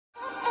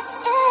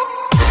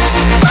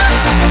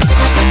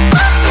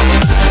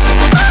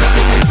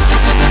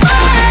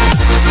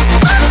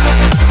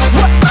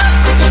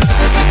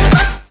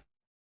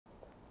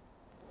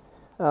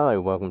Hello,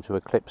 welcome to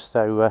Eclipse.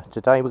 So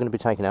today we're going to be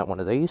taking out one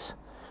of these.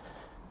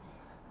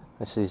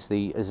 This is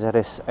the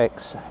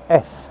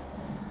ZSX-F,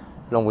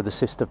 along with the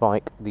sister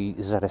bike, the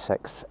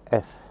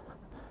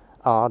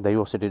ZSX-F-R. They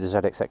also do the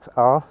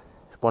ZSX-R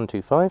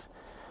 125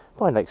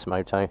 by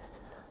Lexmoto.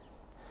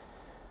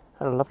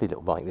 And a lovely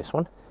little bike, this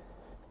one.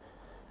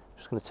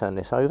 Just going to turn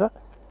this over.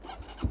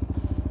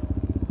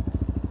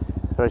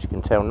 So as you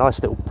can tell, nice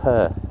little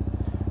purr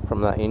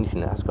from that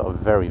engine. It has got a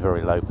very,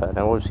 very low purr.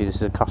 Now obviously this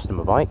is a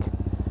customer bike,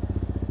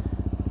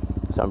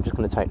 so I'm just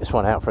going to take this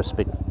one out for a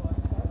spin.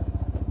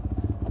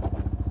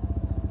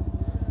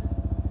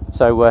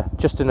 So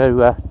just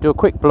to do a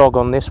quick blog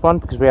on this one,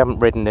 because we haven't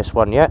ridden this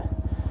one yet.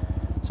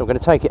 So I'm going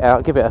to take it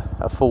out, give it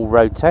a full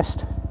road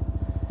test,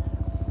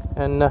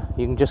 and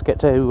you can just get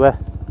to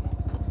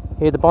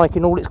hear the bike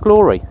in all its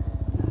glory.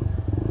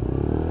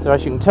 So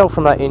as you can tell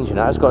from that engine,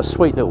 it's got a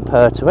sweet little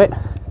purr to it.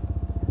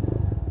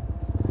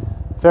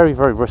 Very,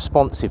 very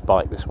responsive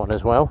bike, this one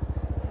as well.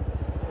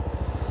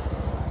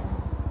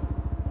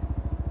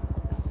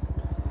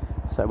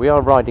 So we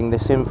are riding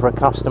this in for a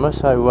customer,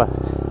 so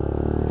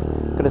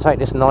going to take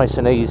this nice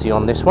and easy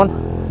on this one.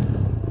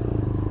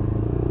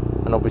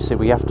 And obviously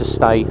we have to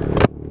stay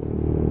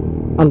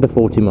under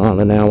 40 miles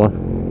an hour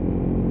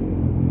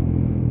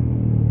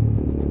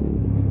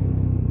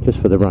just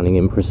for the running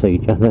in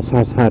procedure. This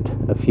has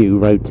had a few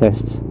road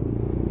tests,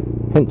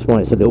 hence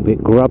why it's a little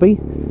bit grubby.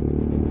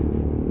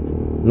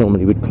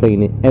 Normally we'd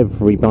clean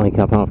every bike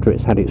up after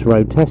it's had its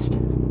road test.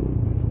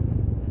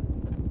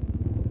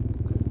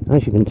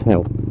 As you can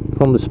tell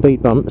from the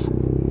speed bumps,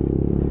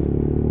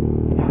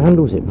 it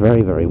handles it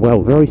very, very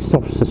well. Very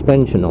soft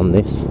suspension on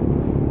this,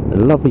 a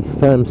lovely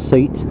firm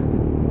seat,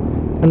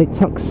 and it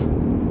tucks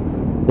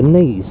the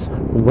knees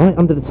right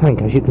under the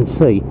tank, as you can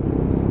see.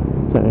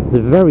 So it's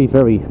a very,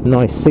 very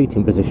nice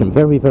seating position,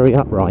 very, very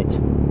upright.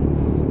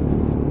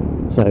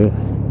 So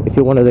if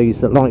you're one of these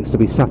that likes to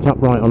be sat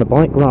upright on a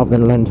bike rather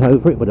than leant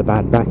over it with a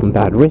bad back and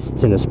bad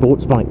wrists in a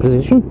sports bike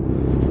position,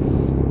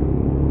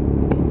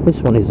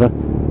 this one is a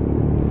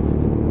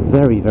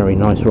very, very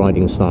nice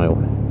riding style.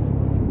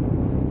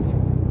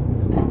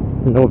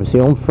 And obviously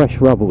on fresh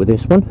rubber with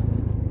this one,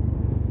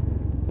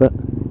 but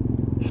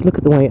just look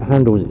at the way it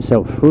handles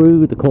itself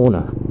through the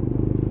corner.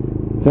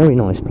 Very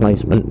nice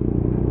placement,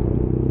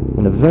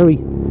 and a very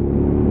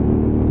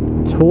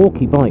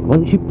torquey bike.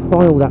 Once you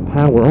pile that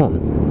power on,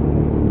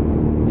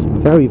 it's a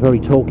very, very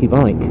torquey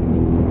bike.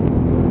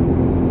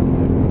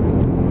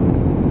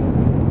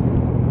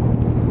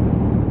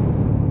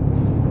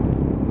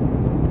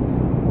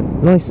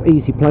 Nice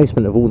easy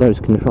placement of all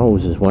those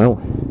controls as well.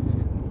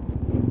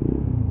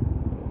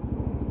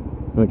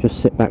 I'll just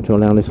sit back to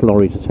allow this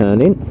lorry to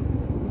turn in.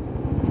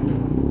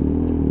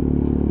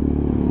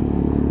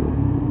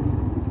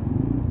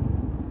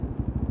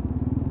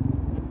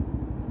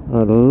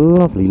 A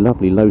lovely,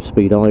 lovely low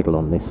speed idle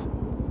on this.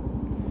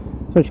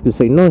 So as you can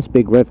see, nice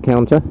big rev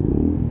counter,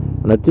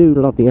 and I do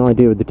love the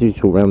idea of the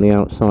digital around the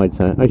outside.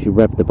 So as you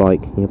rev the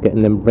bike, you're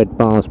getting them red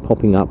bars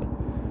popping up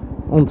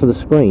onto the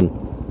screen.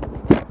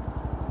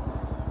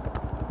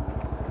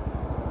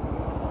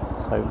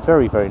 So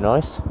very, very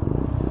nice.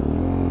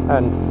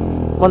 And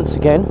once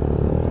again,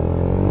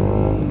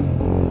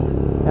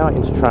 out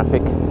into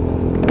traffic.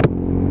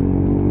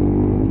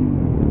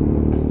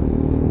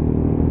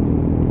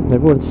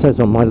 Everyone says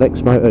on my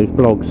Lexmoto's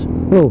blogs,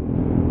 well,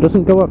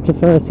 doesn't go up to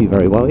 30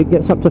 very well. It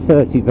gets up to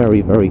 30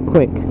 very, very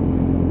quick.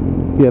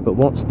 Yeah, but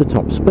what's the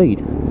top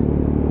speed?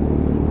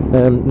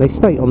 They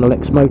state on the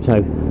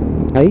Lexmoto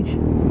page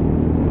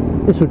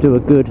this will do a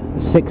good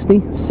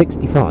 60,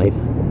 65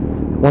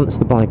 once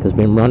the bike has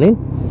been running.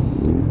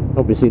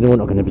 Obviously we're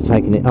not going to be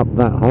taking it up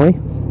that high,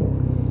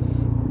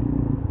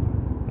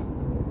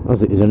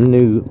 as it is a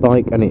new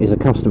bike and it is a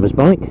customer's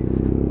bike.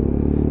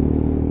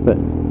 But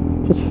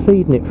just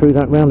feeding it through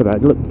that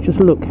roundabout, just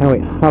look how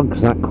it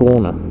hugs that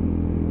corner.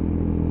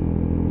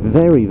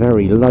 Very,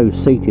 very low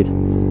seated,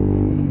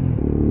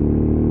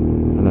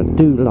 and I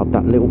do love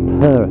that little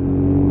purr.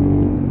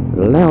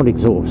 Loud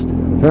exhaust,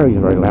 very,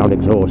 very loud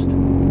exhaust,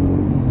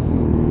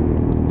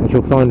 as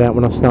you'll find out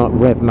when I start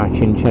rev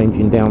matching,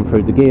 changing down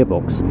through the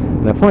gearbox.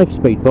 Now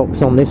 5-speed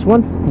box on this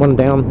one, 1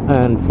 down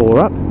and 4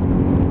 up.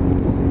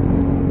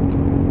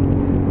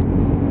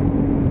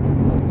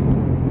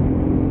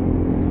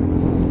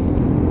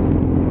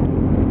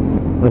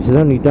 This has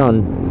only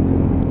done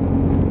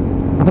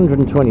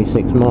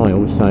 126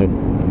 miles, so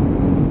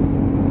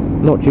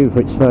not due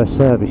for its first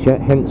service yet,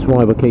 hence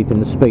why we're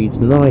keeping the speeds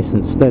nice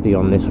and steady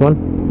on this one.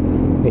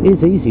 It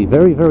is easy,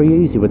 very, very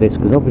easy with this,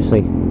 because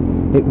obviously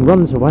it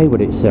runs away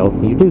with itself.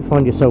 You do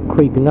find yourself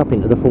creeping up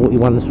into the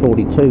 41s,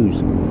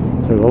 42s,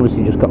 so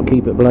obviously just got to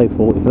keep it below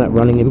 40 for that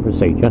running in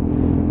procedure.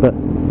 But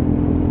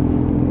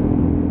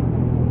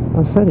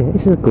I tell you,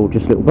 this is a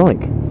gorgeous little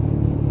bike.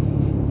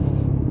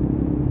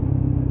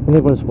 And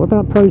everyone's, what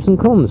about pros and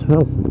cons?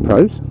 Well, the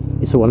pros,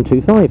 it's a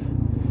 125.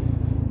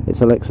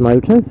 It's a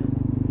Lexmoto.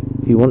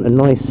 If you want a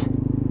nice,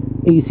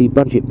 easy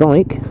budget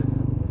bike,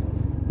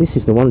 this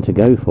is the one to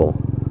go for.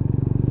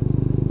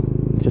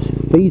 It just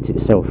feeds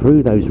itself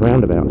through those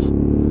roundabouts.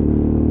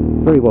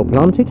 very well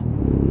planted,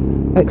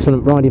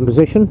 excellent riding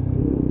position,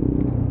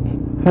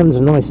 hands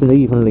are nice and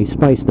evenly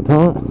spaced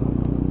apart,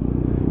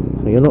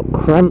 so you're not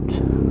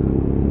cramped.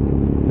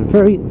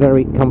 Very,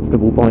 very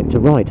comfortable bike to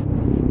ride.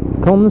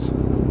 Cons,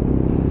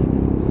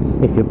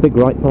 if you're a big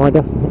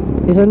rider,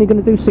 is only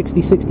going to do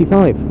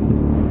 60-65.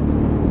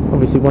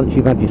 Obviously once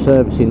you've had your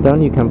servicing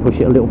done you can push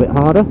it a little bit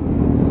harder,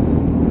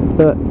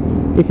 but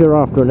if you're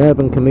after an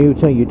urban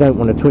commuter, you don't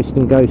want a twist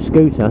and go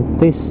scooter,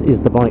 this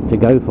is the bike to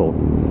go for.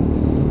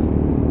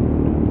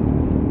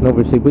 And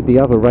obviously with the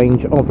other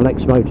range of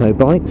Lexmoto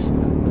bikes,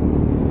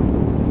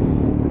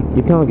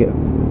 you can't get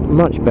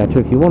much better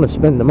if you want to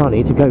spend the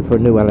money to go for a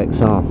new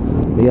LXR.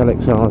 The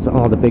LXRs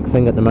are the big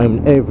thing at the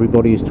moment.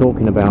 Everybody is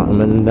talking about them,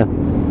 and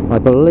I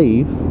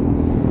believe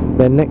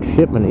their next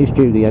shipment is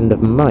due the end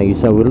of May,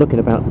 so we're looking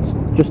about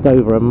just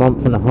over a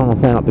month and a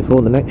half out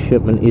before the next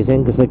shipment is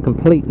in, because they've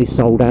completely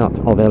sold out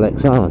of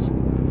LXRs.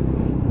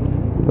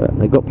 But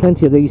they've got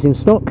plenty of these in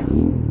stock.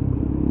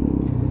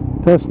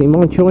 Personally,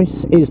 my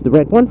choice is the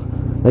red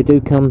one. They do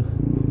come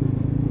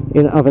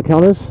in other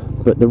colours,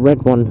 but the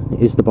red one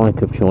is the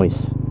bike of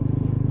choice.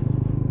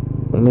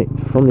 And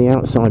from the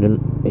outside, and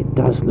it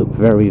does look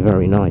very,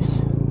 very nice.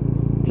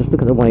 Just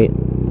look at the way it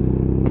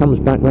comes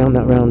back round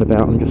that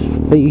roundabout and just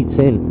feeds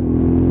in.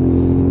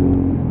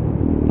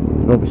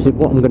 And obviously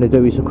what I'm going to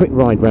do is a quick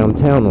ride round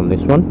town on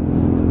this one.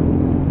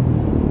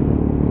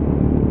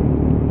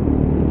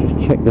 Just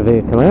check the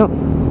vehicle out,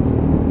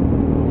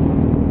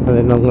 and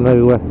then I'm going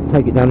to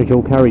take it down a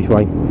dual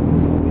carriageway.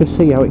 Just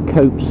see how it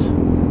copes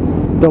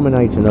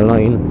dominating a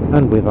lane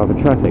and with other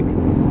traffic.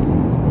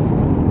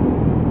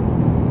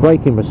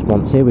 Braking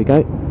response, here we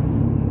go.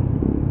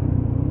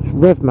 Just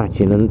rev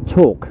matching and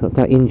torque of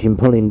that engine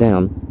pulling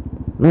down.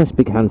 Nice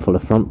big handful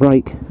of front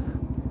brake.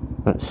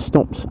 That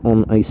stops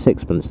on a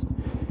sixpence.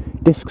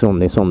 Discs on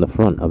this on the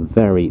front are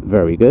very,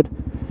 very good.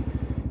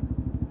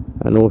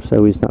 And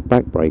also is that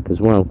back brake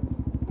as well.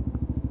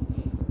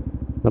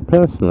 Now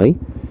personally,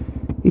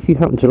 if you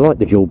happen to like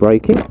the dual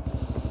braking,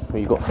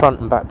 where you've got front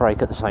and back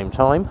brake at the same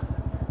time,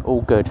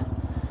 all good.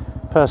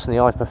 Personally,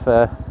 I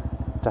prefer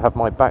to have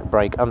my back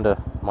brake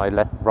under my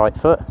right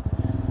foot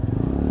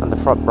and the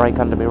front brake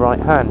under my right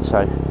hand,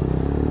 so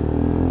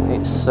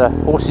it's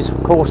horses for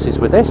courses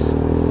with this.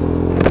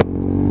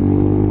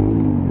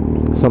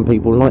 Some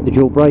people like the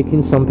dual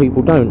braking, some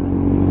people don't.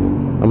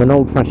 I'm an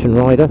old-fashioned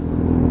rider,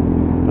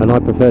 and I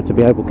prefer to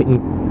be able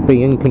to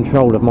be in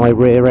control of my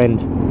rear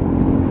end.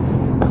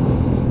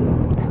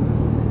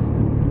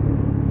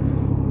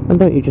 And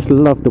don't you just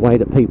love the way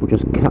that people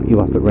just cut you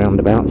up at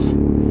roundabouts?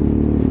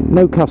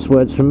 No cuss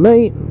words from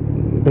me,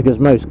 because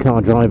most car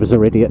drivers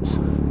are idiots.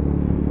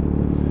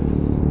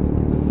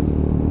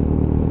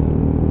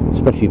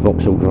 Especially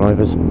Vauxhall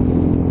drivers.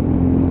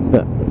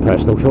 But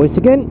personal choice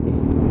again.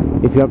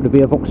 If you happen to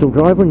be a Vauxhall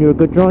driver and you're a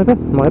good driver,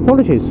 my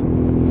apologies.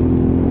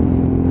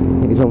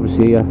 He's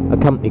obviously a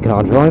company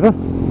car driver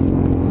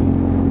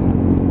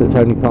that's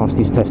only passed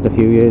his test a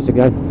few years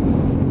ago.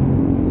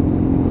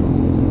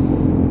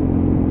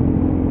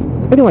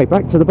 Anyway,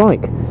 back to the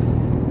bike.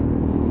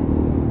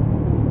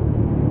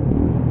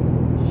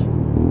 Just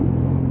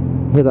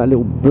hear that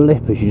little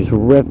blip as you just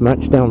rev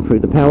match down through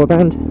the power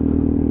band.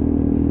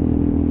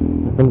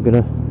 I'm going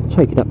to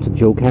take it up to the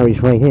dual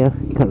carriageway here.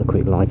 A couple of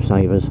quick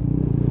lifesavers.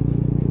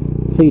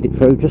 Feed it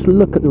through. Just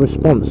look at the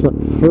response. Look,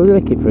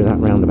 flick it through that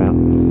roundabout.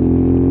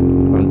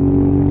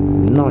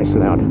 And nice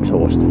loud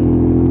exhaust.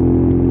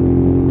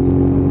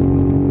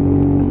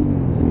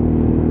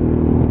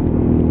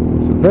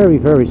 Very,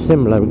 very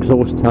similar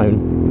exhaust tone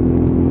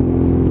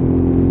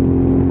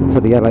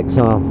to the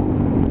LXR.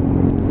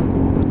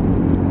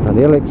 Now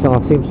the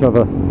LXR seems to have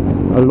a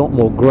lot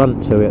more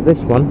grunt to it. This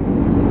one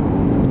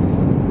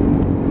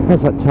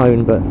has that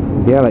tone, but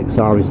the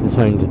LXR is the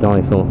tone to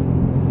die for.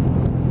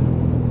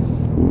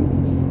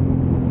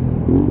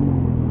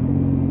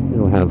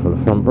 Little handful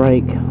of front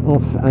brake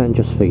off and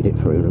just feed it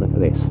through. Look at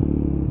this.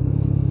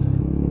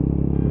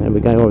 There we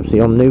go.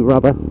 Obviously on new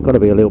rubber, got to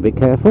be a little bit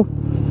careful,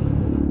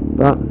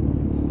 but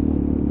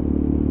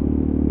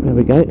there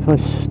we go. If I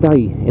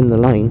stay in the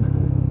lane,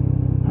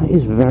 that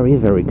is very,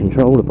 very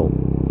controllable.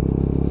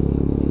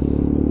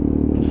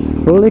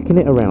 Just flicking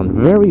it around.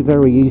 Very,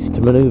 very easy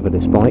to manoeuvre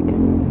this bike.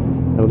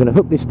 And we're going to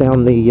hook this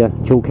down the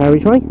dual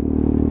carriageway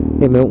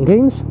in Milton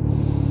Keynes.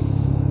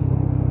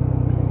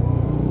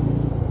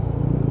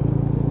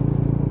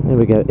 There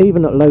we go.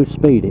 Even at low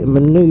speed, it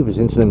manoeuvres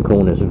into them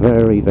corners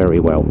very,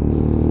 very well.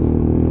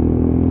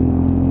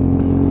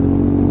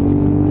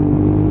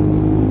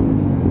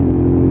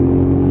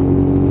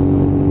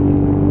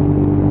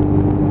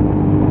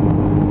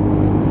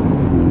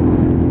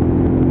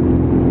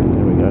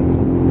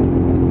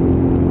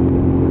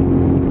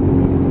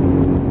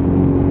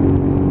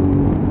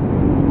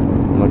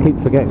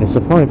 Forgetting it's a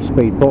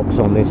 5-speed box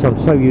on this. I'm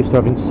so used to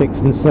having 6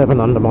 and 7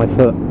 under my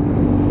foot.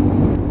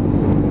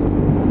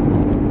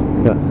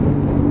 But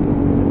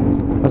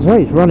as I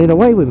say, it's running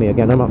away with me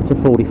again. I'm up to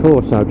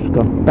 44, so I've just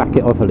got to back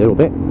it off a little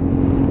bit.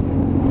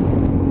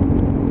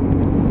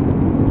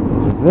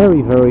 It's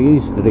very, very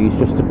easy to these,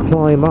 just to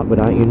climb up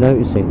without you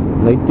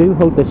noticing. They do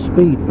hold their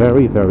speed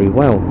very, very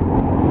well.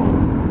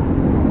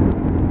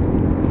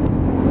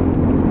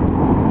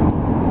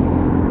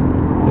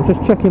 I'm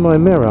just checking my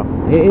mirror.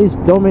 It is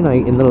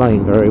dominating the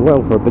lane very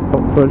well for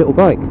a little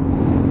bike.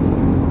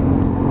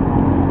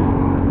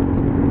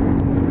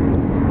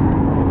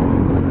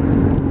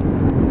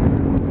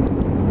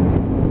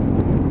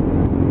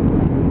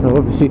 Now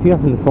obviously if you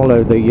happen to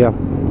follow the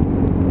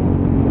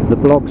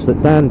blogs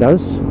that Dan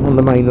does on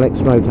the main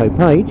Lexmoto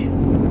page,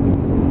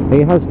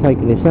 he has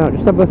taken this out.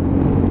 Just have a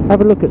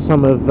look at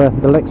some of the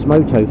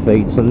Lexmoto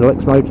feeds and the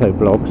Lexmoto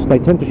blogs. They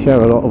tend to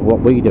share a lot of what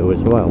we do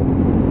as well.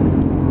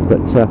 But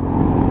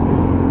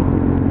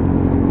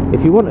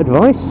if you want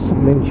advice,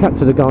 then chat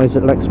to the guys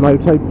at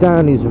Lexmoto.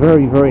 Dan is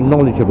very, very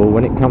knowledgeable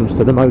when it comes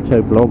to the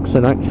moto blogs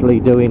and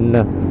actually doing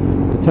the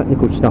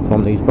technical stuff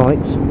on these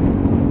bikes.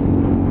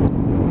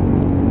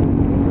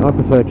 I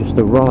prefer just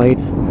to ride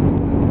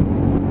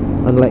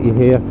and let you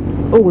hear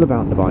all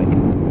about the bike.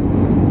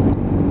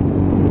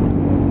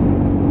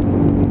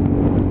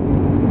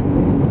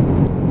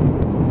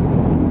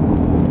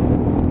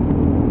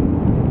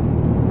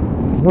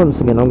 Once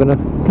again, I'm going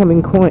to come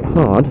in quite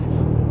hard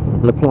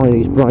and apply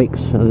these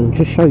brakes and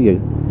just show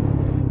you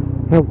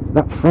how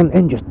that front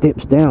end just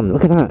dips down.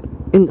 Look at that,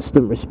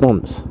 instant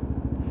response.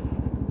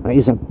 That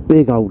is a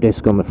big old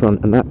disc on the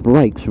front, and that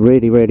brakes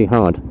really, really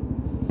hard.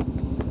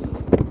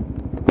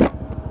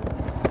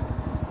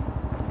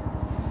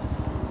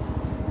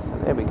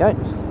 There we go.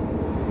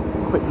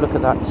 Quick look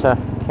at that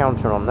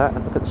counter on that,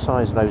 and look at the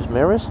size of those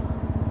mirrors.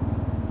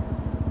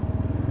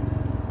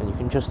 And you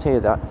can just hear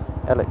that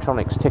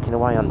electronics ticking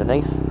away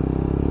underneath.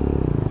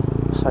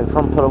 So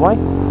front pull away,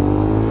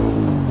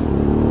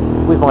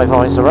 with my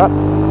visor up,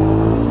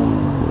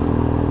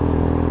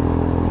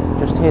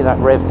 just hear that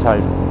rev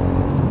tone.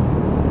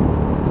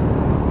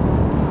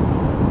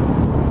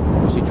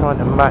 Obviously trying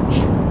to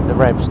match the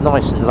revs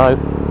nice and low.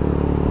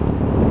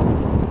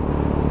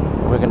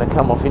 We're going to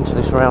come off into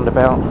this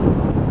roundabout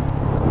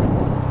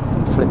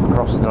and flip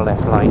across to the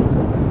left lane.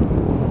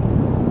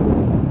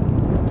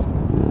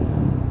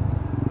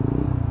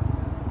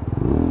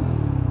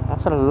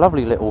 That's a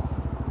lovely little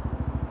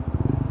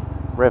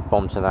rev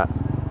bomb to that.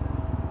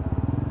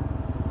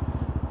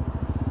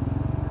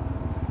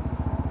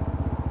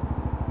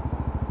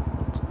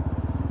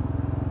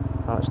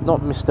 Oh, it's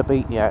not missed a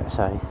beat yet,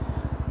 so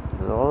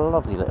a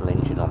lovely little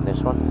engine on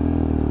this one.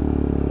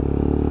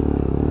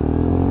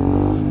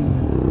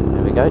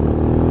 Go.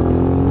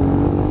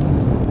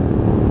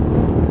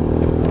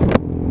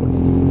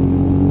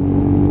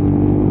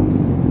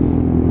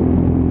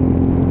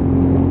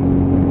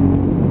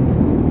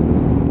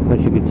 As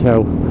you can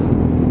tell,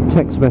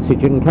 text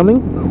message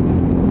incoming.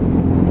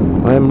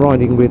 I am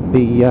riding with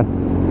the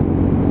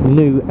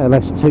new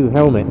LS2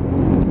 helmet.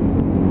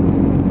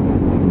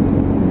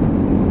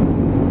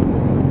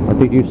 I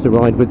did used to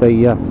ride with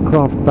a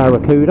Craft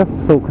Barracuda,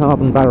 full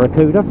carbon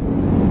Barracuda,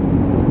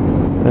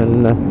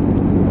 and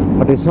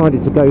I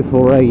decided to go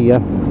for a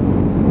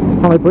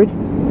hybrid.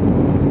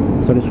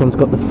 So this one's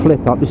got the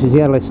flip up. This is the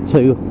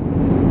LS2,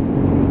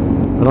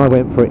 and I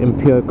went for it in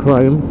pure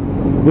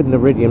chrome with an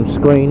iridium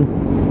screen,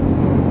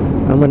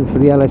 and went for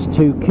the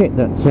LS2 kit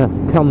that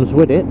comes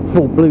with it,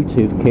 full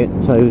Bluetooth kit.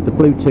 So the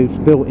Bluetooth's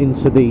built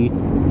into the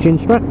chin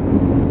strap,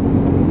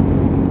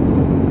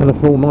 and a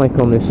full mic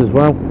on this as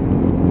well,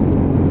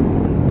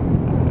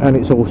 and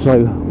it's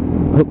also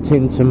hooked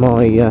into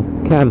my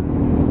cam.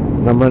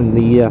 I'm running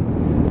the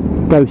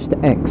Ghost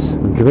X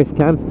drift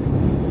cam.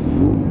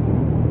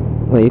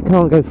 Well, you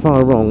can't go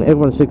far wrong.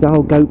 Everyone says,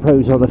 oh,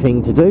 GoPros are the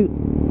thing to do.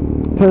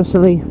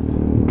 Personally,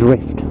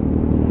 drift.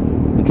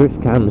 The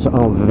drift cams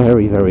are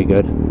very, very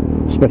good,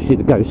 especially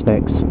the Ghost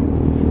X.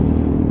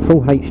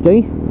 Full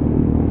HD,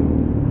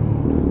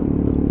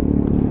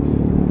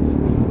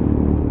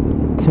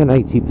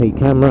 1080p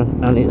camera,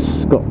 and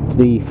it's got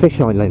the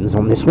fisheye lens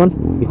on this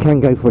one. You can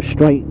go for a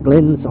straight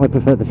lens. I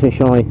prefer the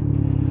fisheye.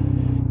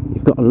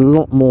 You've got a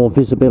lot more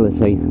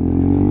visibility.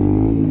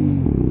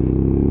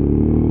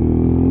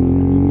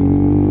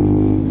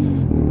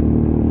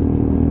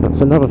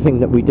 That's another thing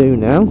that we do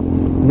now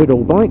with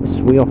all bikes.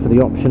 We offer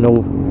the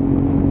optional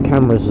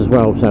cameras as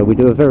well. So we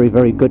do a very,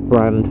 very good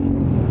brand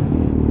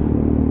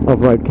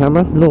off-road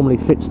camera. Normally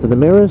fits to the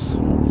mirrors,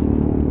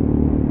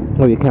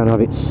 or you can have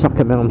it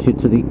sucker mounted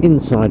to the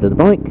inside of the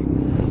bike.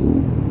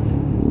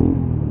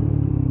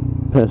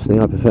 Personally,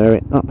 I prefer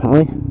it up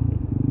high,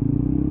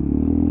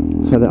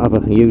 so that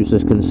other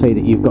users can see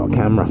that you've got a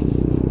camera.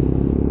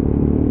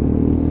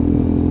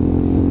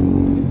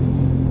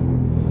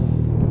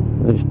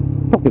 I'm just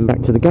popping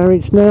back to the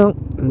garage now.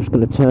 I'm just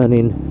going to turn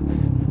in,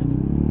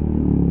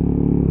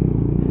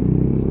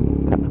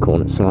 cut the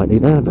corner slightly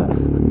there, but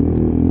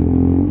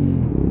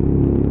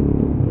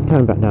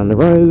coming back down the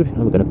road,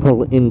 and we're going to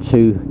pull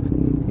into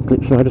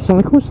Eclipse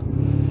Motorcycles,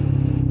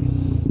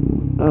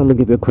 and we'll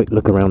give you a quick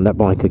look around that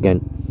bike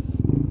again.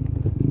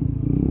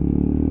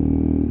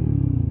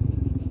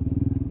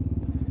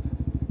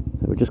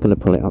 We're just going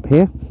to pull it up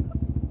here.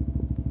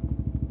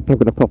 I'm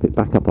going to pop it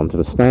back up onto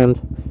the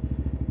stand.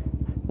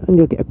 and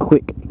you'll get a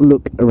quick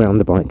look around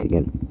the bike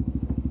again.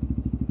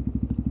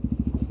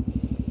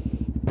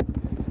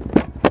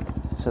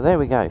 So there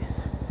we go.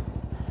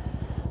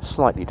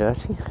 Slightly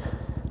dirty.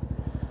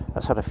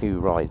 That's had a few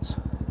rides.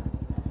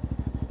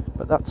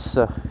 But that's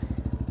the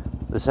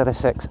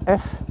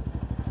ZSX-F.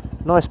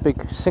 Nice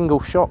big single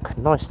shock,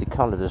 nicely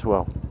coloured as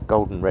well,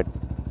 golden red.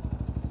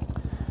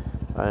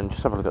 And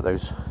just have a look at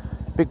those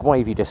big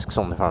wavy discs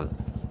on the front.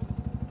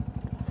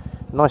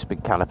 Nice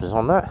big calipers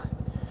on that.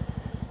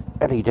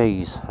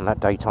 LEDs and that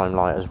daytime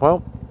light as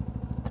well.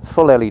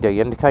 Full LED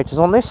indicators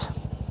on this.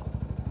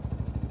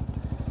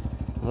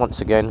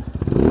 Once again,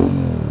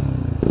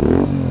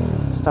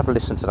 just have a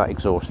listen to that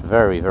exhaust,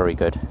 very, very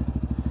good.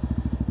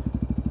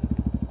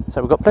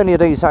 So we've got plenty of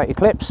these out your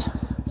clips.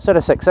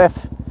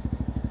 ZSX-F,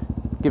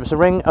 give us a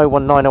ring,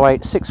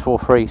 01908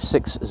 643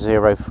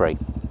 603.